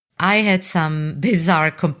I had some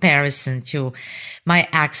bizarre comparison to my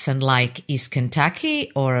accent like East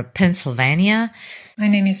Kentucky or Pennsylvania. My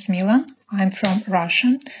name is Mila. I'm from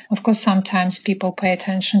Russia. Of course, sometimes people pay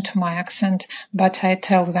attention to my accent, but I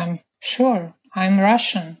tell them, sure, I'm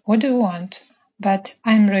Russian. What do you want? But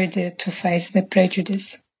I'm ready to face the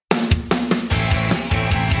prejudice.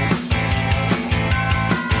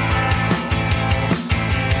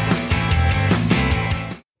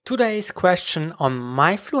 Today's question on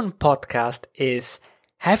My Fluent podcast is,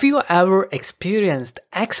 have you ever experienced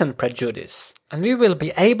accent prejudice? And we will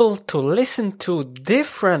be able to listen to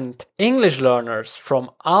different English learners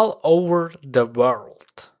from all over the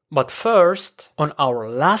world. But first, on our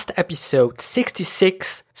last episode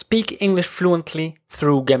 66, Speak English Fluently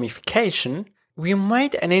Through Gamification, we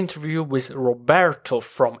made an interview with Roberto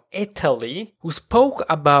from Italy, who spoke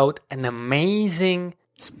about an amazing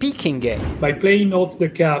speaking game. By playing off the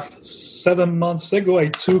cuff 7 months ago, I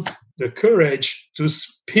took the courage to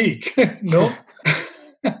speak. No,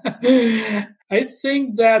 I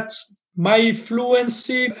think that my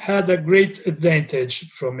fluency had a great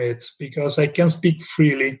advantage from it because I can speak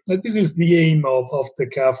freely. This is the aim of the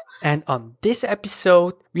cuff. And on this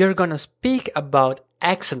episode, we are gonna speak about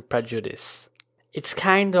accent prejudice. It's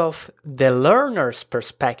kind of the learner's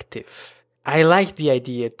perspective. I like the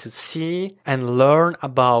idea to see and learn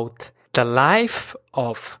about the life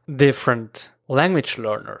of different language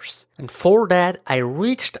learners. And for that, I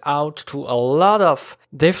reached out to a lot of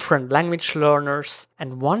different language learners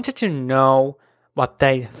and wanted to know what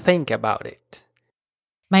they think about it.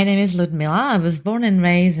 My name is Ludmila. I was born and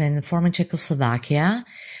raised in former Czechoslovakia,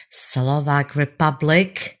 Slovak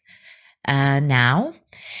Republic, now.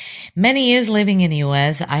 Many years living in the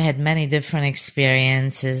US, I had many different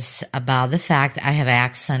experiences about the fact I have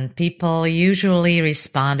accent. People usually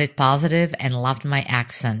responded positive and loved my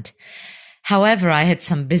accent. However, I had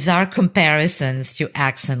some bizarre comparisons to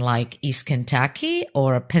accent like East Kentucky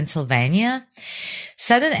or Pennsylvania.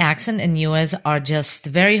 Southern accent in US are just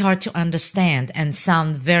very hard to understand and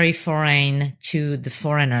sound very foreign to the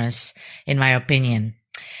foreigners, in my opinion.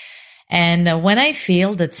 And when I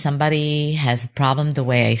feel that somebody has a problem the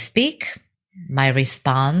way I speak, my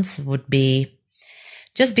response would be,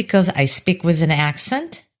 just because I speak with an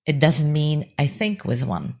accent, it doesn't mean I think with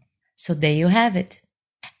one. So there you have it.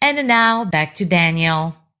 And now back to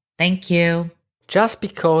Daniel. Thank you. Just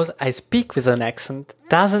because I speak with an accent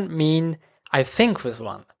doesn't mean I think with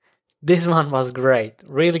one. This one was great,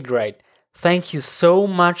 really great. Thank you so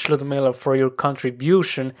much, Ludmila, for your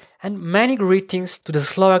contribution and many greetings to the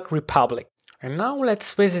Slovak Republic. And now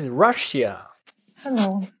let's visit Russia.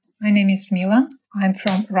 Hello, my name is Mila. I'm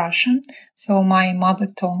from Russia, so my mother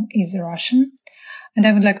tongue is Russian. And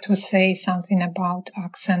I would like to say something about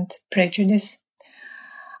accent prejudice.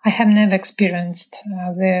 I have never experienced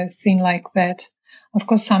the thing like that. Of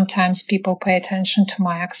course, sometimes people pay attention to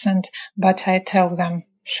my accent, but I tell them,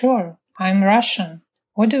 sure, I'm Russian.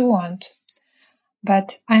 What do you want?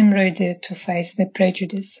 But I'm ready to face the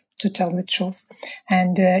prejudice, to tell the truth.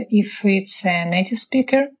 And if it's a native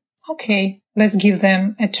speaker, okay, let's give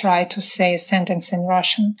them a try to say a sentence in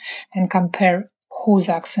Russian and compare whose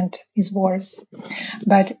accent is worse.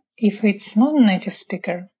 But if it's not a native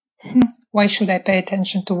speaker, why should I pay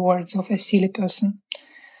attention to words of a silly person?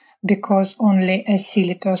 Because only a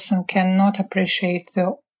silly person cannot appreciate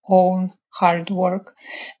their own hard work.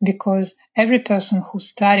 Because every person who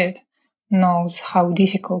studied knows how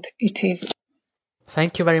difficult it is.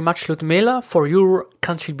 Thank you very much, Ludmila, for your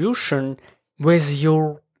contribution with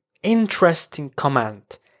your interesting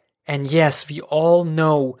comment. And yes, we all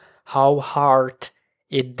know how hard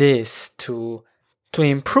it is to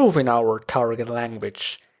improve in our target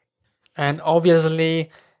language. And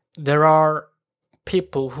obviously, there are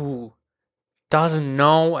people who doesn't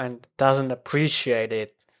know and doesn't appreciate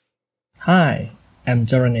it. Hi, I'm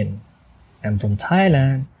Jaranin. I'm from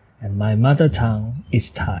Thailand, and my mother tongue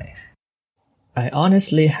is Thai. I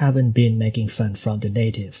honestly haven't been making fun from the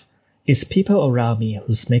native. It's people around me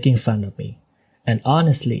who's making fun of me. And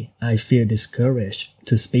honestly, I feel discouraged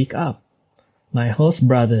to speak up. My host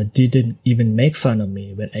brother didn't even make fun of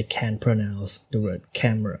me when I can't pronounce the word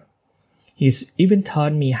camera. He's even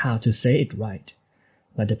taught me how to say it right.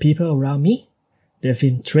 But the people around me, they've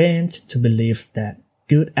been trained to believe that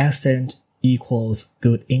good accent equals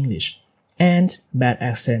good English. And bad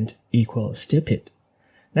accent equals stupid.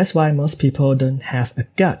 That's why most people don't have a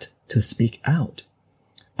gut to speak out.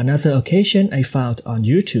 Another occasion I found on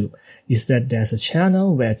YouTube is that there's a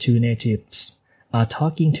channel where two natives are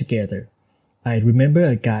talking together. I remember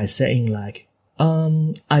a guy saying like,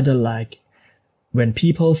 I don't like when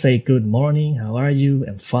people say good morning, how are you,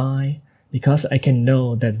 and fine. because I can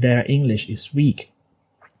know that their English is weak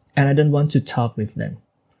and I don't want to talk with them.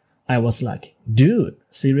 I was like, dude,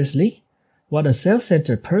 seriously? What a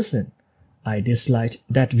self-centered person. I disliked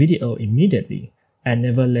that video immediately and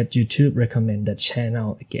never let YouTube recommend that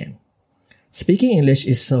channel again. Speaking English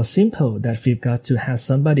is so simple that we've got to have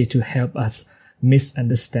somebody to help us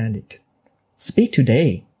misunderstand it. Speak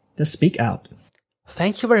today. Just speak out.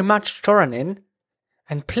 Thank you very much, Choranin.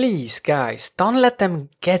 And please, guys, don't let them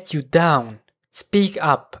get you down. Speak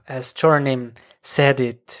up, as Choranin said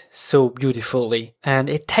it so beautifully. And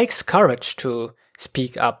it takes courage to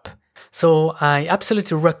speak up. So I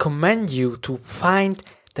absolutely recommend you to find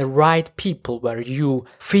the right people where you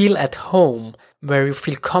feel at home, where you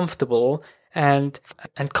feel comfortable, and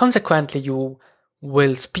consequently you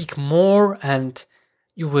will speak more and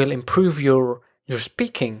you will improve your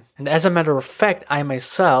speaking. And as a matter of fact, I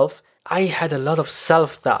myself, I had a lot of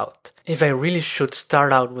self-doubt if I really should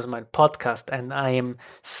start out with my podcast, and I am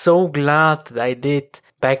so glad that I did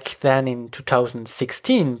back then in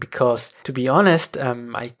 2016, because to be honest,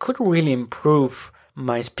 I could really improve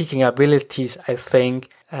my speaking abilities, I think,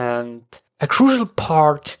 and a crucial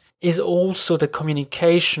part is also the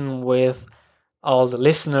communication with all the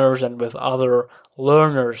listeners and with other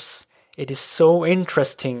learners. It is so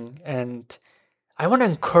interesting, and I want to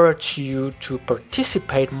encourage you to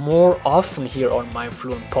participate more often here on my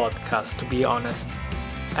Fluent podcast, to be honest.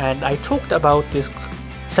 And I talked about this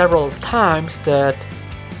several times that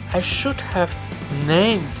I should have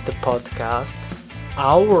named the podcast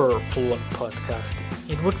our Fluent podcast.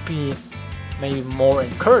 It would be maybe more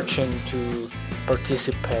encouraging to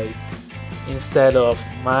participate instead of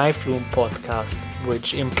my Fluent podcast,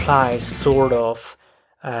 which implies sort of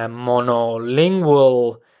a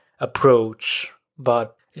monolingual approach.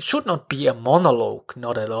 But it should not be a monologue,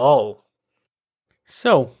 not at all.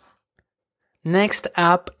 So, next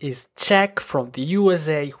up is Jack from the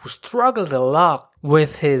USA, who struggled a lot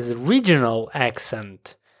with his regional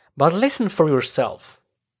accent. But listen for yourself.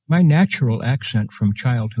 My natural accent from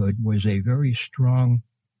childhood was a very strong,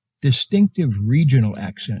 distinctive regional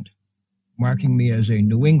accent, marking me as a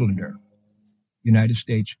New Englander, United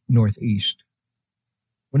States Northeast.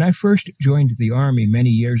 When I first joined the Army many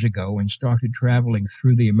years ago and started traveling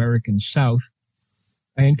through the American South,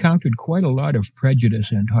 I encountered quite a lot of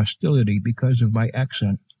prejudice and hostility because of my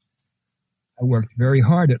accent. I worked very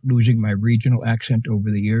hard at losing my regional accent over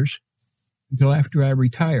the years, until after I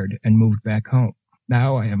retired and moved back home.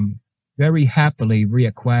 Now I am very happily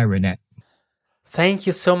reacquiring it. Thank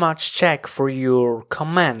you so much, Jack, for your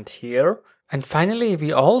comment here. And finally,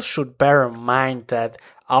 we all should bear in mind that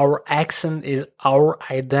our accent is our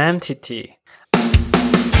identity.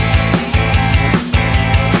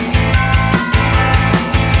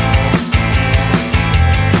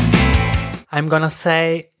 I'm gonna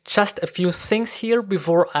say just a few things here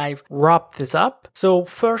before I wrap this up. So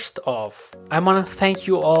first off, I wanna thank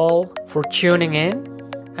you all for tuning in,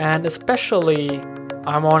 and especially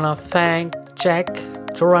I wanna thank Jack,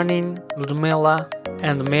 Choranin, Ludmila,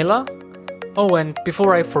 and Mila. Oh, and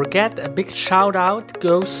before I forget, a big shout out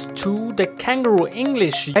goes to the Kangaroo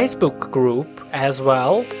English Facebook group as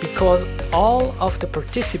well, because all of the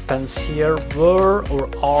participants here were or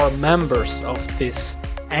are members of this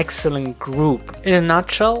excellent group. In a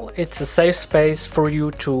nutshell, it's a safe space for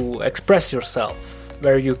you to express yourself,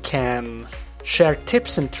 where you can share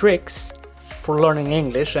tips and tricks for learning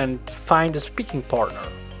English and find a speaking partner.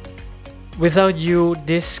 Without you,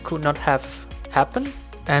 this could not have happened.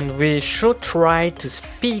 And we should try to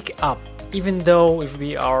speak up, even though if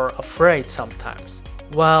we are afraid sometimes.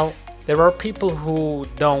 Well, there are people who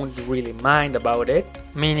don't really mind about it,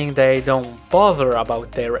 meaning they don't bother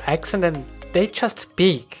about their accent and they just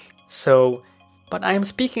speak. So, but I'm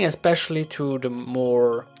speaking especially to the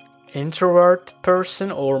more introvert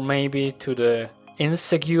person or maybe to the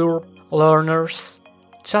insecure learners.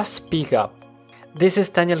 Just speak up. This is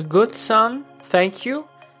Daniel Goodson. Thank you.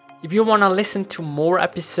 If you want to listen to more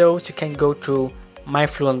episodes, you can go to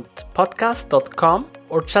myfluentpodcast.com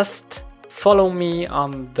or just follow me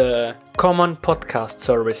on the common podcast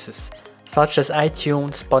services such as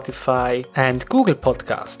iTunes, Spotify, and Google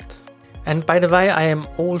Podcast. And by the way, I am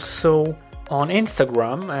also on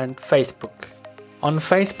Instagram and Facebook. On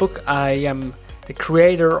Facebook, I am the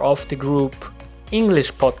creator of the group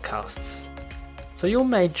English Podcasts. So you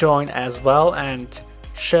may join as well and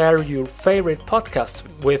share your favorite podcasts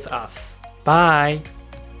with us. Bye!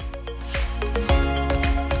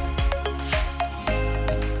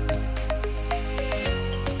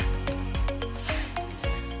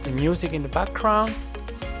 The music in the background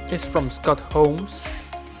is from Scott Holmes.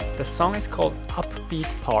 The song is called Upbeat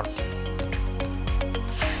Part.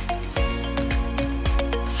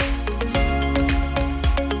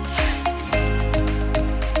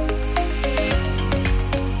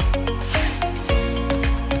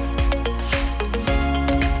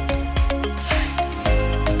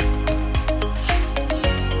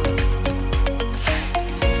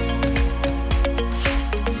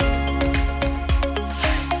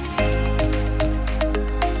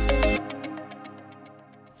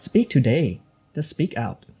 speak today. Just speak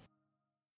out.